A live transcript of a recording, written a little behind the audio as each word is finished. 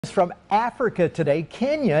From Africa today,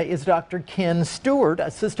 Kenya, is Dr. Ken Stewart,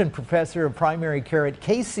 Assistant Professor of Primary Care at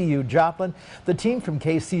KCU Joplin. The team from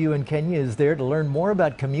KCU in Kenya is there to learn more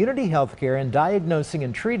about community health care and diagnosing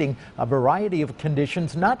and treating a variety of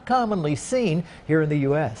conditions not commonly seen here in the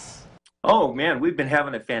U.S. Oh man, we've been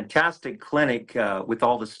having a fantastic clinic with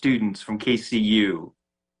all the students from KCU.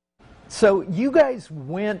 So you guys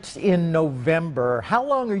went in November. How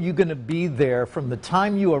long are you going to be there from the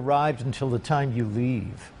time you arrived until the time you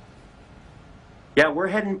leave? Yeah, we're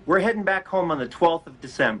heading back home on the 12th of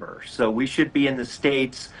December. So we should be in the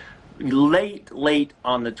States late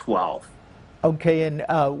on the 12th. Okay, and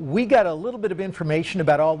we got a little bit of information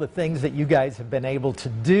about all the things that you guys have been able to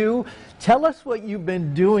do. Tell us what you've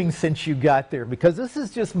been doing since you got there, because this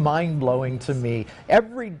is just mind-blowing to me.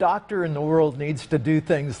 Every doctor in the world needs to do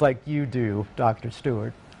things like you do, Dr.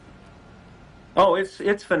 Stewart. Oh,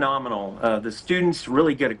 it's phenomenal. The students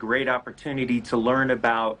really get a great opportunity to learn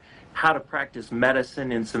about how to practice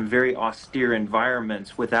medicine in some very austere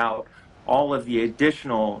environments without all of the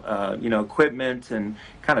additional, equipment and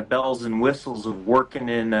kind of bells and whistles of working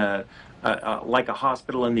in like a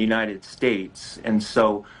hospital in the United States. And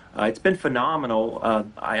so it's been phenomenal.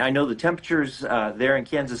 I know the temperatures there in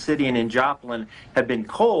Kansas City and in Joplin have been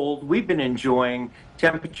cold. We've been enjoying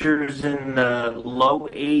temperatures in the low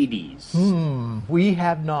 80s. We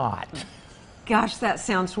have not. Gosh, that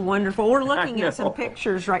sounds wonderful. We're looking at some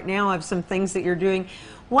pictures right now of some things that you're doing.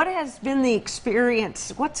 What has been the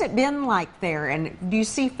experience? What's it been like there? And do you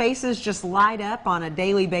see faces just light up on a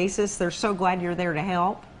daily basis? They're so glad you're there to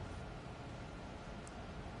help.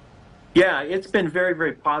 Yeah, it's been very,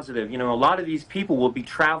 very positive. You know, a lot of these people will be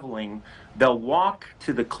traveling. They'll walk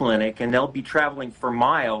to the clinic and they'll be traveling for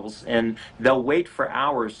miles and they'll wait for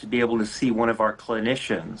hours to be able to see one of our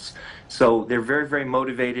clinicians. So they're very, very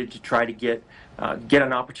motivated to try to get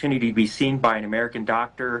an opportunity to be seen by an American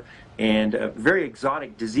doctor, and very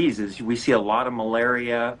exotic diseases. We see a lot of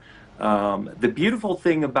malaria. The beautiful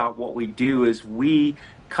thing about what we do is we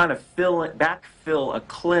kind of backfill a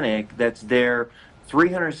clinic that's there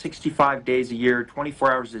 365 days a year,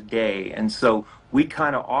 24 hours a day. And so we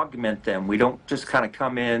kind of augment them. We don't just kind of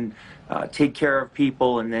come in, take care of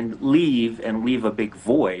people, and then leave a big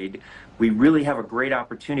void. We really have a great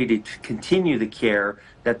opportunity to continue the care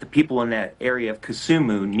that the people in that area of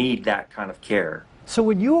Kisumu need, that kind of care. So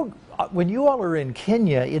when you all are in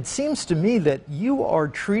Kenya, it seems to me that you are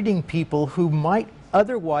treating people who might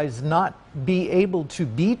otherwise not be able to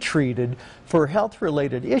be treated for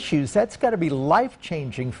health-related issues. That's got to be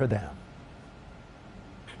life-changing for them.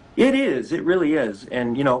 It is. It really is.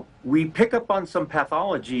 And, we pick up on some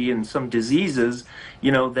pathology and some diseases,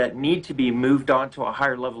 that need to be moved on to a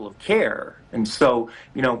higher level of care. And so,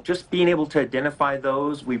 just being able to identify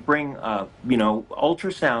those, we bring,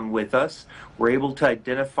 ultrasound with us. We're able to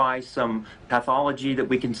identify some pathology that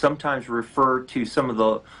we can sometimes refer to some of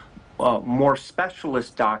the more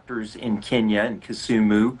specialist doctors in Kenya and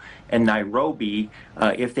Kisumu and Nairobi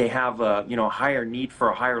if they have a higher need for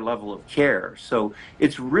a higher level of care. So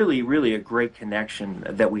it's really, really a great connection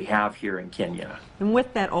that we have here in Kenya. And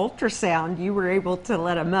with that ultrasound, you were able to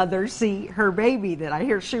let a mother see her baby that I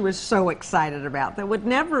hear she was so excited about. That would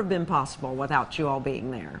never have been possible without you all being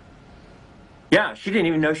there. Yeah, she didn't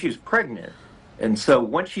even know she was pregnant. And so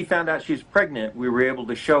once she found out she was pregnant, we were able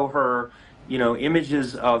to show her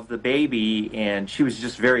images of the baby, and she was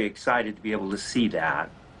just very excited to be able to see that.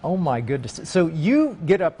 Oh my goodness. So you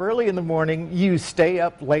get up early in the morning, you stay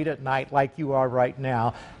up late at night like you are right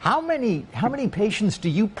now. How many patients do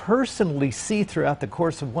you personally see throughout the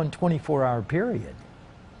course of one 24-hour period?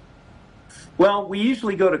 Well, we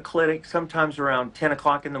usually go to clinic sometimes around 10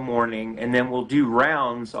 o'clock in the morning, and then we'll do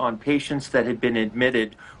rounds on patients that had been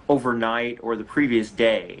admitted overnight or the previous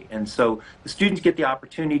day. And so the students get the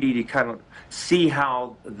opportunity to kind of see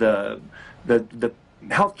how the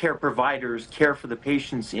healthcare providers care for the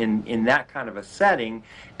patients in that kind of a setting,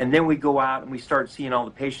 and then we go out and we start seeing all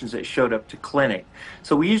the patients that showed up to clinic.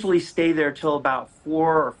 So we usually stay there till about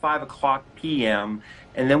 4 or 5 o'clock p.m.,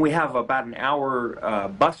 and then we have about an hour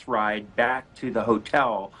bus ride back to the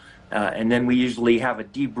hotel, and then we usually have a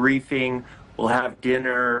debriefing. We'll have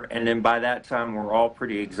dinner, and then by that time we're all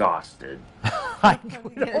pretty exhausted. I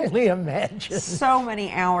could only imagine. So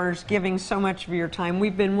many hours, giving so much of your time.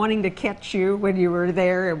 We've been wanting to catch you when you were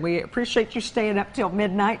there, and we appreciate you staying up till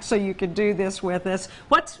midnight so you could do this with us.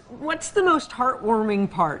 What's the most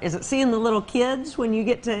heartwarming part? Is it seeing the little kids when you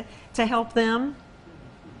get to help them?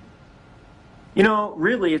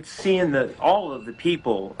 Really it's seeing all of the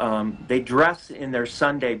people. They dress in their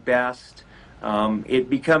Sunday best. It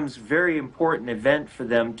becomes a very important event for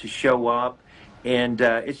them to show up And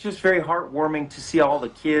it's just very heartwarming to see all the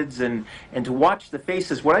kids and to watch the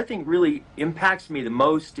faces. What I think really impacts me the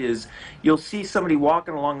most is you'll see somebody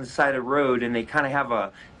walking along the side of the road and they kind of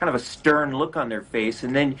a stern look on their face,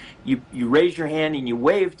 and then you raise your hand and you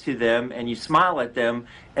wave to them and you smile at them,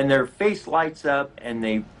 and their face lights up and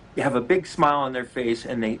they have a big smile on their face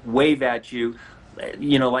and they wave at you,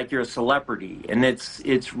 like you're a celebrity. And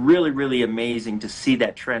it's really amazing to see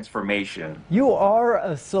that transformation. You are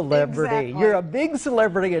a celebrity. Exactly. You're a big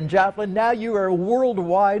celebrity in Joplin. Now you are a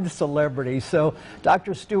worldwide celebrity. So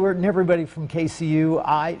Dr. Stewart and everybody from KCU,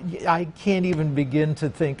 I can't even begin to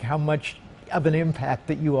think how much of an impact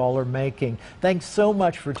that you all are making. Thanks so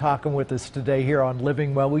much for talking with us today here on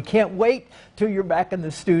Living Well. We can't wait till you're back in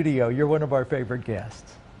the studio. You're one of our favorite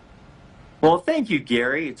guests. Well, thank you,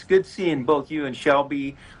 Gary. It's good seeing both you and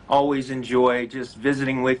Shelby. Always enjoy just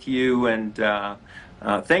visiting with you, and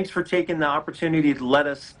thanks for taking the opportunity to let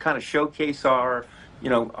us kind of showcase our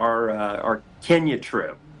Kenya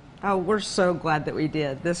trip. Oh, we're so glad that we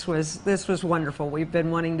did. This was wonderful. We've been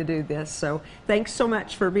wanting to do this, so thanks so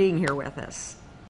much for being here with us.